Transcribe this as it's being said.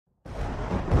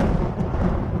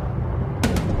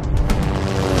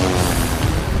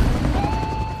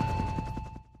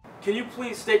Can you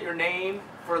please state your name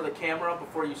for the camera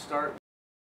before you start?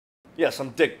 Yes, I'm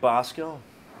Dick Bosco.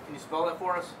 Can you spell that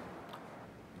for us?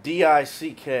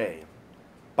 D-I-C-K.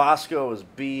 Bosco is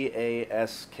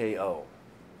B-A-S-K-O.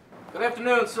 Good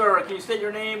afternoon, sir. Can you state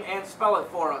your name and spell it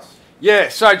for us? Yeah,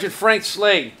 Sergeant Frank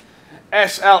Slade.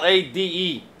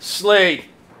 S-L-A-D-E. Slade.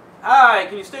 Hi,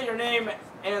 can you state your name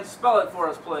and spell it for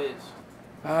us, please?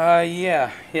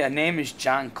 Yeah, name is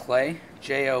John Clay.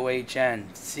 John-Clay.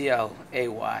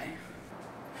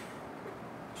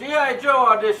 G.I. Joe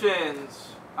auditions.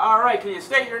 Alright, can you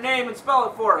state your name and spell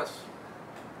it for us?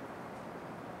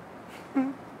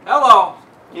 Hello.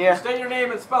 Can you state your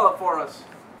name and spell it for us?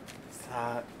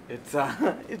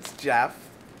 It's Jeff.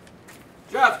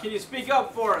 Jeff, can you speak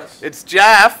up for us? It's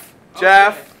Jeff. Okay.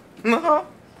 Jeff.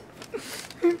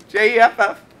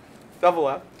 J-E-F-F. Double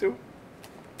F. Two.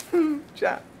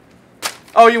 Jeff.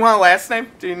 Oh, you want a last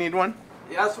name? Do you need one?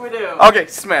 Yes, we do. Okay,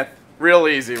 Smith. Real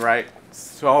easy, right?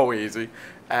 So easy.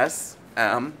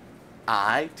 S-M-I-T-H.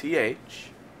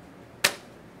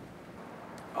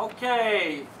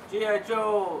 Okay, G.I.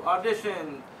 Joe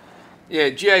audition. Yeah,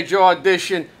 G.I. Joe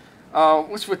audition.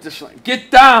 What's with this line?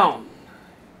 Get down.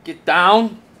 Get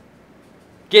down.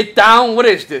 Get down. What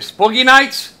is this? Boogie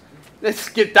Nights? Let's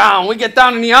get down. We get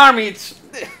down in the Army. It's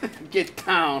get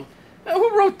down.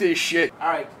 Who wrote this shit?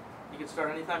 Alright, you can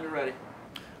start anytime you're ready.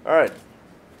 Alright.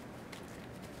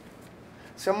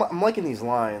 See, I'm liking these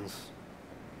lines.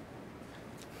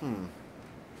 I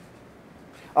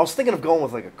was thinking of going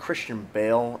with like a Christian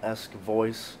Bale-esque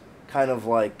voice. Kind of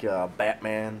like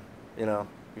Batman, you know.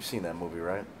 You've seen that movie,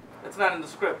 right? It's not in the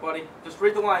script, buddy. Just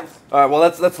read the lines. Alright, well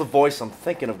that's the voice I'm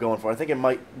thinking of going for. I think it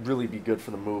might really be good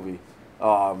for the movie.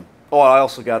 Oh, I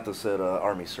also got this at an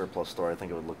Army surplus store. I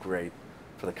think it would look great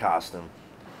for the costume.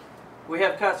 We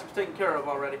have costumes taken care of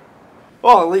already.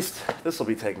 Well, at least this will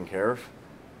be taken care of.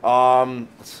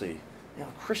 Let's see. You know,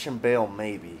 Christian Bale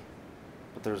maybe,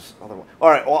 but there's other one. All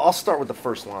right, well I'll start with the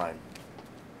first line.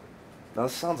 Now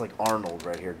this sounds like Arnold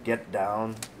right here. Get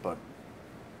down, but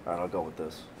all right, I'll go with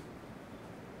this.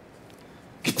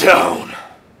 Get down.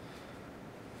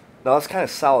 Now that's kind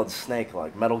of Solid Snake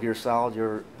like Metal Gear Solid.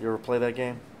 You ever play that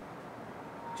game?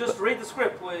 Just read the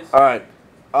script, please. All right.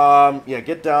 Yeah,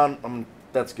 get down.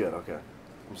 That's good. Okay.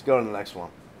 Let's go to the next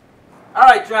one. All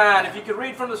right, John. If you could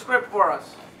read from the script for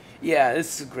us. Yeah,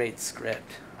 this is a great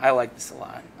script. I like this a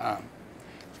lot.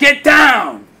 Get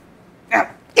down!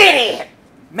 Idiot!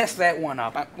 Mess that one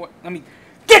up. Let me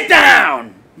get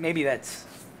down! Maybe that's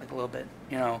like a little bit,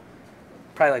 you know,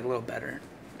 probably like a little better.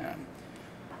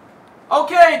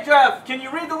 Okay, Jeff. Can you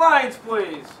read the lines,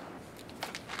 please?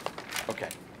 Okay.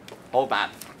 Hold on.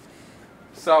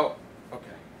 So,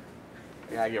 okay.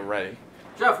 I gotta get ready.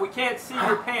 Jeff, we can't see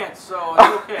your pants, so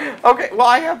it's okay. Okay, well,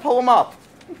 I have to pull them up.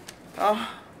 I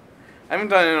haven't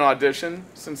done an audition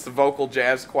since the vocal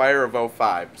jazz choir of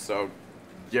 '05, so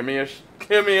give me a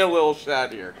little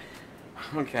shot here.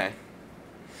 Okay.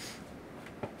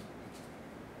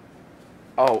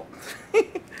 Oh.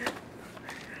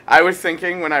 I was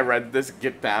thinking when I read this,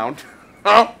 get down.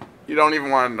 Oh, you don't even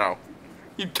want to know.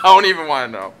 You don't even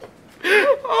want to know.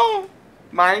 Oh,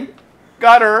 mine,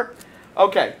 gutter.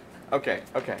 Okay.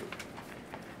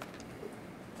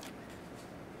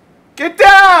 Get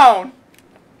down!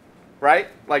 Right?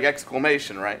 Like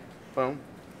exclamation, right? Boom.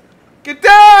 Get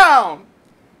down!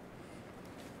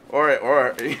 Or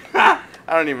I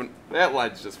don't even, that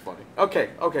line's just funny. Okay.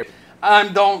 I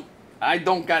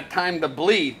don't got time to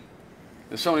bleed.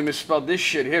 And somebody misspelled this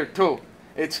shit here too.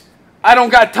 It's, I don't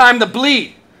got time to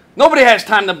bleed. Nobody has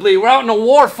time to bleed. We're out in a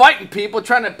war fighting people,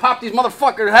 trying to pop these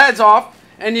motherfuckers' heads off,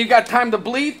 and you got time to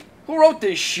bleed? Who wrote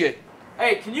this shit?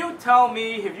 Hey, can you tell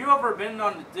me, have you ever been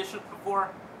on audition before?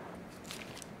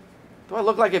 Do I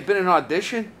look like I've been in an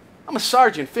audition? I'm a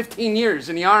sergeant, 15 years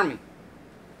in the Army.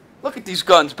 Look at these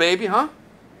guns, baby, huh?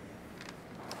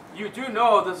 You do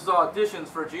know this is auditions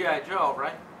for G.I. Joe,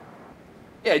 right?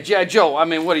 Yeah, G.I. Joe. I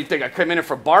mean, what do you think? I came in here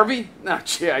for Barbie? Nah,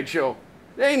 G.I. Joe.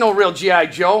 There ain't no real G.I.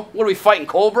 Joe. What are we fighting,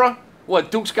 Cobra?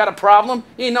 What, Duke's got a problem?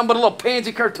 He ain't nothing but a little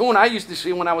pansy cartoon I used to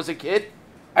see when I was a kid.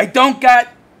 I don't got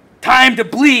time to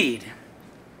bleed.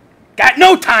 Got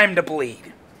no time to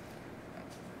bleed.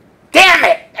 Damn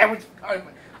it!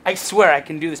 I swear I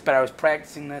can do this, but I was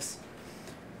practicing this.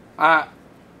 I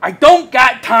don't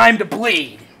got time to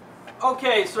bleed.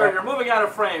 Okay, sir, you're moving out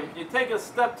of frame. Can you take a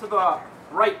step to the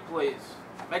right, please?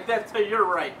 Make that to your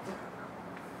right.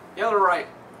 The other right.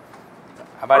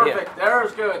 How about Perfect. here?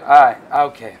 There's good. All right.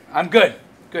 Okay. I'm good.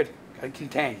 Good. Gotta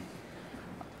contain.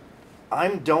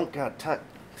 Don't got time.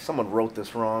 Someone wrote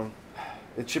this wrong.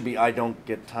 It should be I don't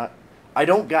get time. I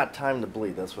don't got time to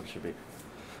bleed. That's what it should be.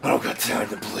 I don't got time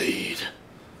to bleed.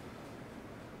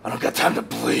 I don't got time to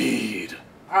bleed.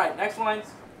 All right, next lines.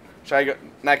 Should I go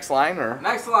next line or?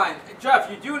 Next line. Jeff,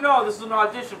 you do know this is an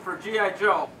audition for G.I.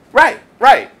 Joe. Right.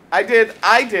 I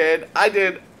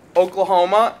did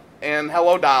Oklahoma and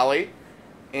Hello Dolly,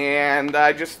 and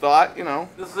I just thought, you know.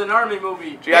 This is an army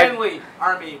movie. G.I. Manly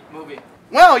army movie.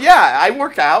 Well, yeah, I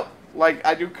work out. Like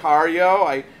I do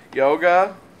cardio,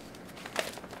 yoga.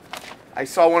 I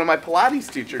saw one of my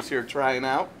Pilates teachers here trying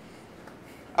out.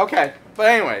 Okay, but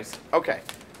anyways, okay.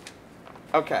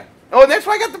 Oh, that's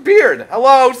why I got the beard.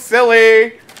 Hello,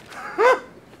 silly.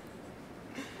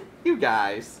 You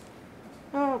guys.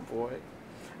 Oh boy.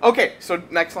 Okay, so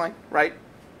next line, right?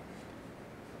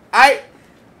 I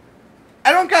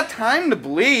don't got time to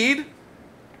bleed.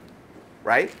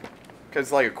 Right?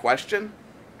 Because like a question,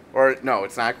 or no,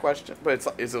 it's not a question, but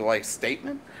is it like a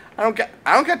statement? I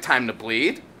don't got time to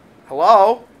bleed.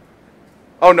 Hello?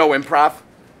 Oh no, improv.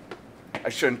 I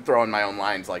shouldn't throw in my own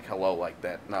lines like hello like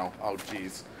that. No. Oh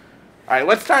jeez. All right,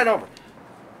 let's start over.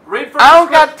 Read from I the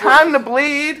don't got script, time please. to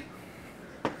bleed.